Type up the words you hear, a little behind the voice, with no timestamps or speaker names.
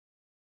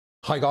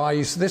Hi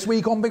guys, this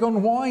week on Big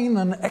on Wine,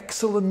 an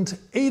excellent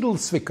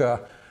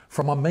Edelzwicker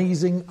from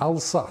amazing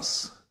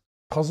Alsace.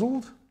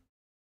 Puzzled?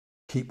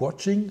 Keep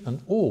watching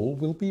and all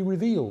will be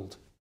revealed.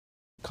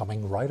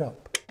 Coming right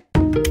up.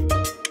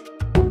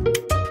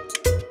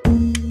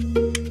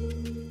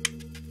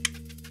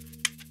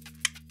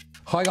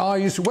 Hi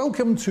guys,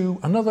 welcome to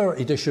another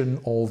edition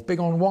of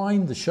Big on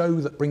Wine, the show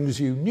that brings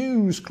you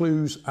news,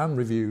 clues and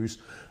reviews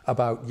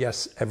about,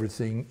 yes,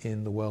 everything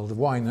in the world of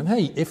wine. And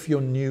hey, if you're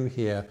new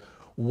here,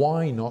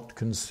 why not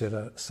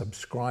consider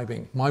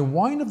subscribing? My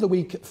wine of the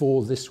week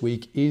for this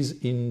week is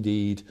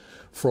indeed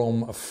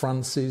from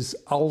France's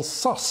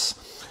Alsace,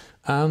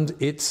 and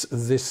it's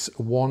this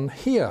one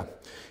here.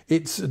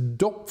 It's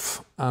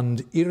Dopff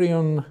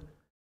Irion,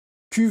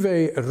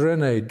 Cuvée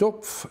René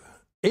Dopff,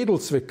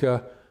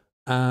 Edelzwicker,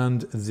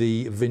 and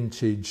the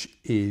vintage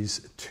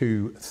is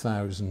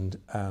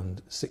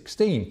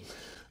 2016.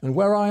 And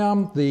where I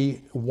am,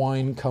 the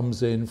wine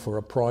comes in for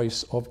a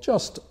price of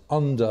just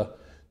under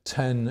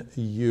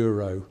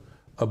 €10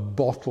 a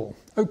bottle.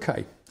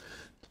 Okay,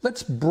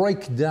 let's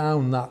break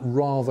down that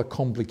rather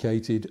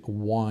complicated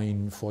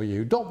wine for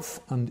you.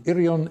 Dopff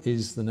Irion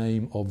is the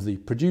name of the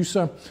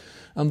producer,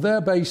 and they're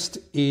based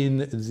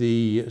in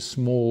the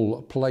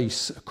small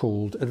place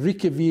called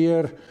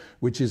Riesling,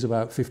 which is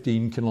about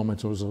 15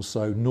 kilometers or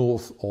so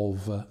north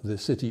of the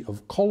city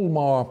of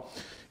Colmar,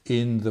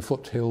 in the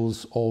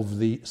foothills of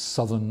the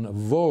southern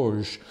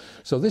Vosges.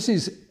 So this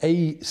is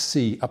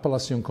AC,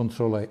 Appellation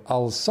Contrôlée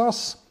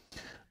Alsace,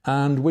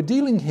 and we're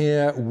dealing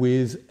here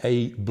with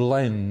a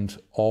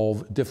blend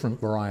of different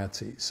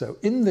varieties. So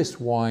in this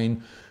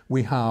wine,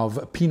 we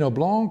have Pinot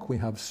Blanc, we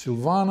have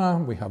Sylvaner,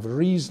 we have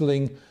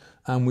Riesling,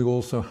 and we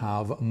also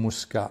have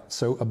Muscat.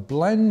 So a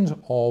blend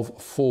of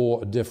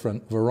 4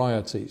 different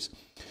varieties.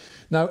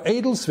 Now,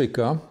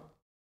 Edelzwicker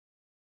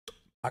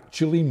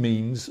actually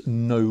means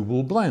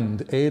noble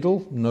blend.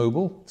 Edel,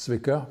 noble,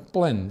 Zwicker,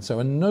 blend. So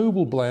a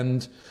noble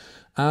blend.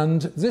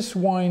 And this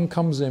wine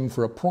comes in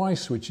for a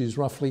price which is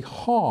roughly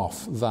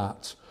half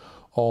that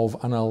of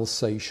an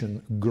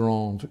Alsatian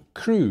Grand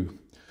Cru.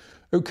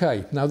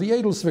 Okay, now the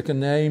Edelzwicker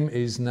name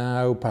is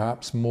now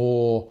perhaps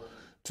more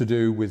to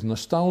do with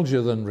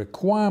nostalgia than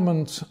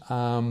requirement.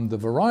 The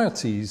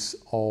varieties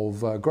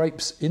of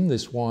grapes in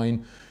this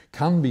wine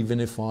can be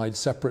vinified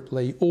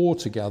separately or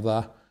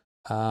together.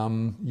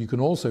 You can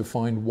also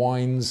find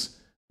wines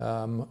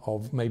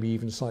of maybe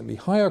even slightly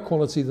higher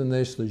quality than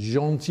this, the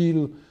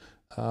Gentil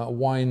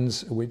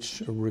wines,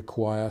 which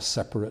require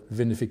separate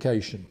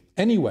vinification.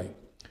 Anyway,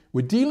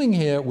 we're dealing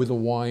here with a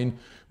wine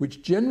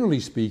which, generally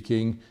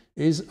speaking,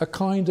 is a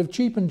kind of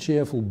cheap and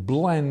cheerful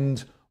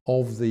blend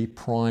of the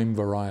prime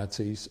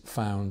varieties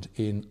found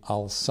in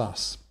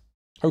Alsace.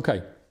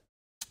 Okay,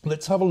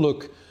 let's have a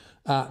look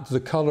at the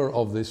colour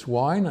of this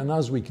wine, and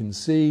as we can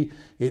see,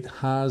 it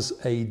has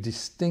a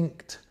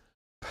distinct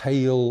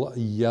pale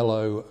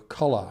yellow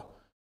colour.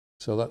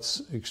 So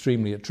that's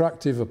extremely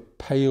attractive, a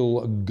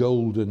pale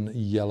golden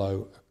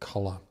yellow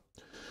colour.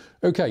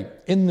 Okay,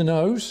 in the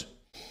nose,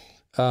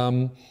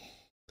 Edelzwicker,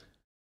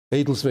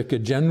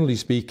 generally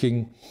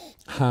speaking,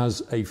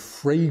 has a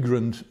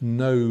fragrant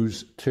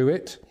nose to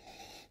it,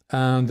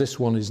 and this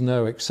one is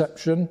no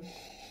exception.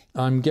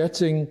 I'm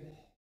getting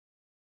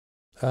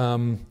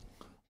a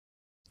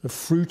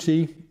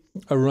fruity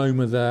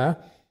aroma there,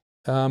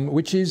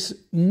 which is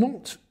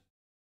not,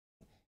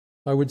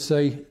 I would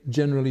say,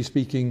 generally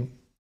speaking,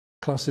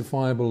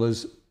 classifiable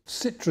as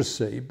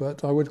citrusy,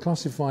 but I would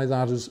classify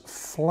that as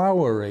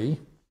flowery,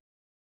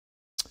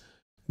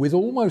 with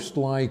almost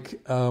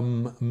like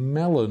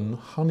melon,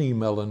 honey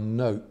melon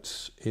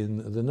notes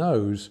in the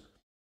nose.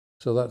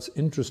 So that's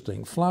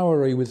interesting.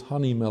 Flowery with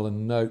honey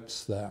melon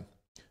notes there.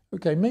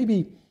 Okay,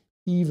 maybe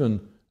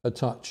even a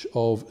touch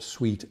of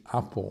sweet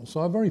apple.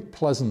 So a very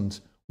pleasant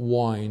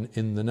wine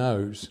in the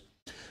nose.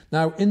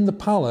 Now in the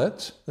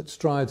palate, let's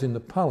try it in the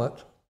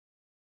palate.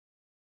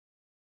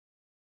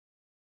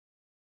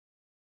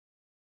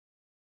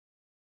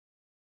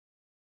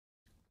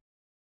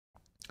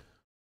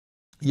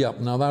 Yeah,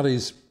 now that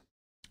is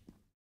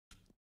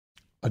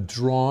a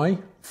dry,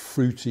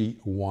 fruity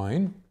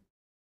wine.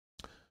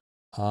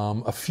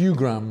 A few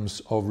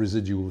grams of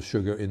residual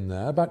sugar in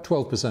there, about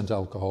 12%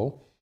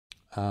 alcohol,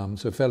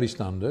 so fairly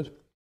standard.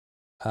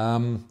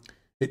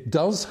 It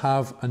does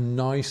have a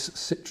nice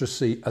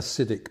citrusy,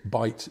 acidic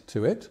bite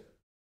to it.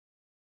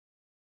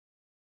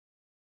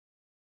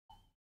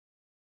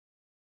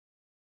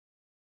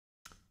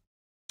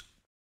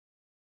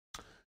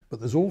 But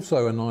there's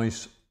also a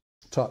nice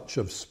touch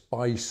of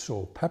spice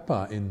or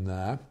pepper in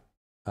there,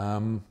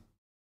 and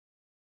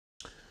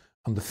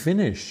the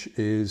finish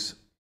is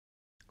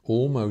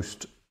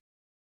almost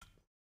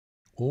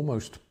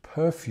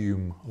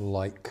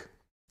perfume-like,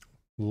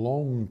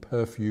 long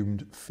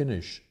perfumed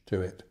finish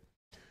to it.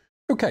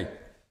 Okay,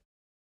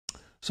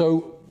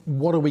 so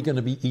what are we going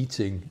to be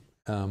eating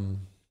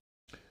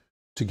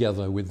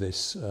together with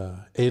this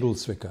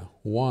Edelzwicker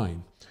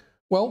wine?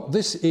 Well,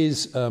 this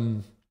is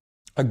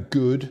a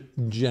good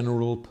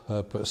general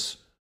purpose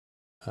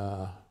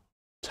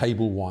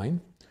table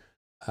wine.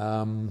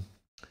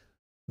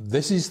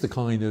 This is the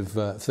kind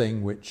of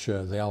thing which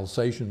the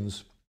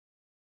Alsatians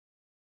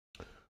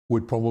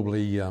would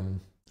probably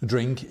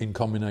drink in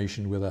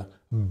combination with a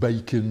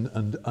bacon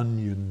and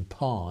onion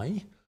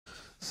pie.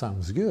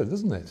 Sounds good,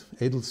 doesn't it?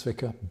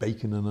 Edelzwicker,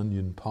 bacon and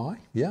onion pie.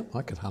 Yeah,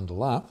 I could handle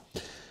that.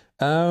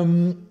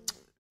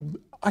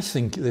 I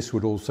think this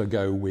would also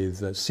go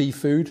with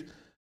seafood,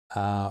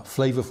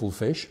 flavourful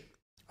fish,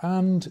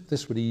 and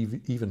this would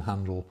even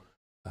handle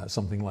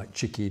something like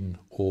chicken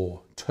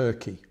or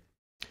turkey.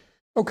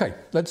 Okay,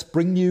 let's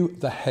bring you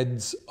the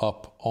heads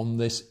up on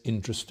this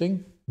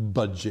interesting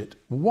budget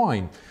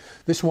wine.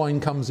 This wine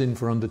comes in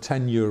for under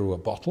 €10 a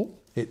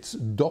bottle. It's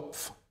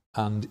Dopff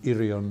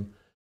Irion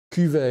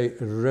Cuvée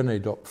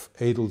René Dopff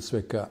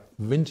Edelzwicker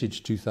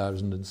Vintage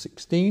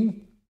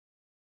 2016.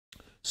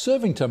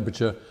 Serving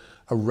temperature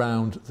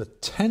around the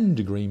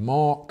 10-degree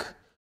mark.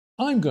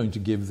 I'm going to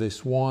give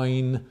this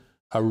wine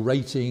a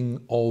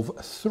rating of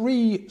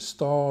 3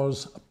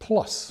 stars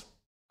plus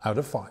out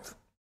of 5.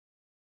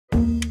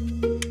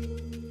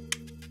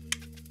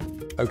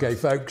 Okay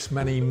folks,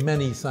 many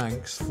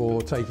thanks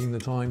for taking the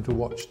time to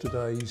watch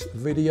today's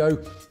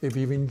video. If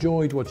you've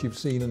enjoyed what you've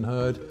seen and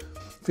heard,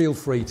 feel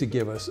free to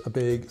give us a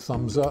big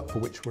thumbs up, for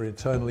which we're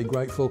eternally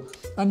grateful.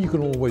 And you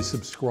can always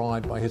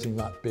subscribe by hitting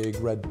that big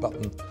red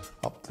button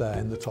up there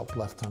in the top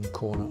left-hand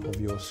corner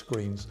of your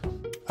screens.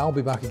 I'll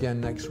be back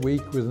again next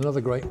week with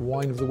another great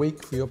wine of the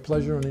week for your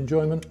pleasure and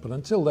enjoyment. But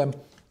until then,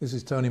 this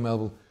is Tony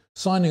Melville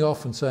signing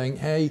off and saying,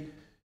 hey,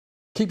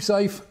 keep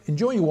safe,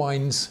 enjoy your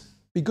wines,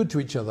 be good to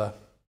each other,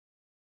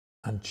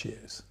 and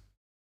cheers.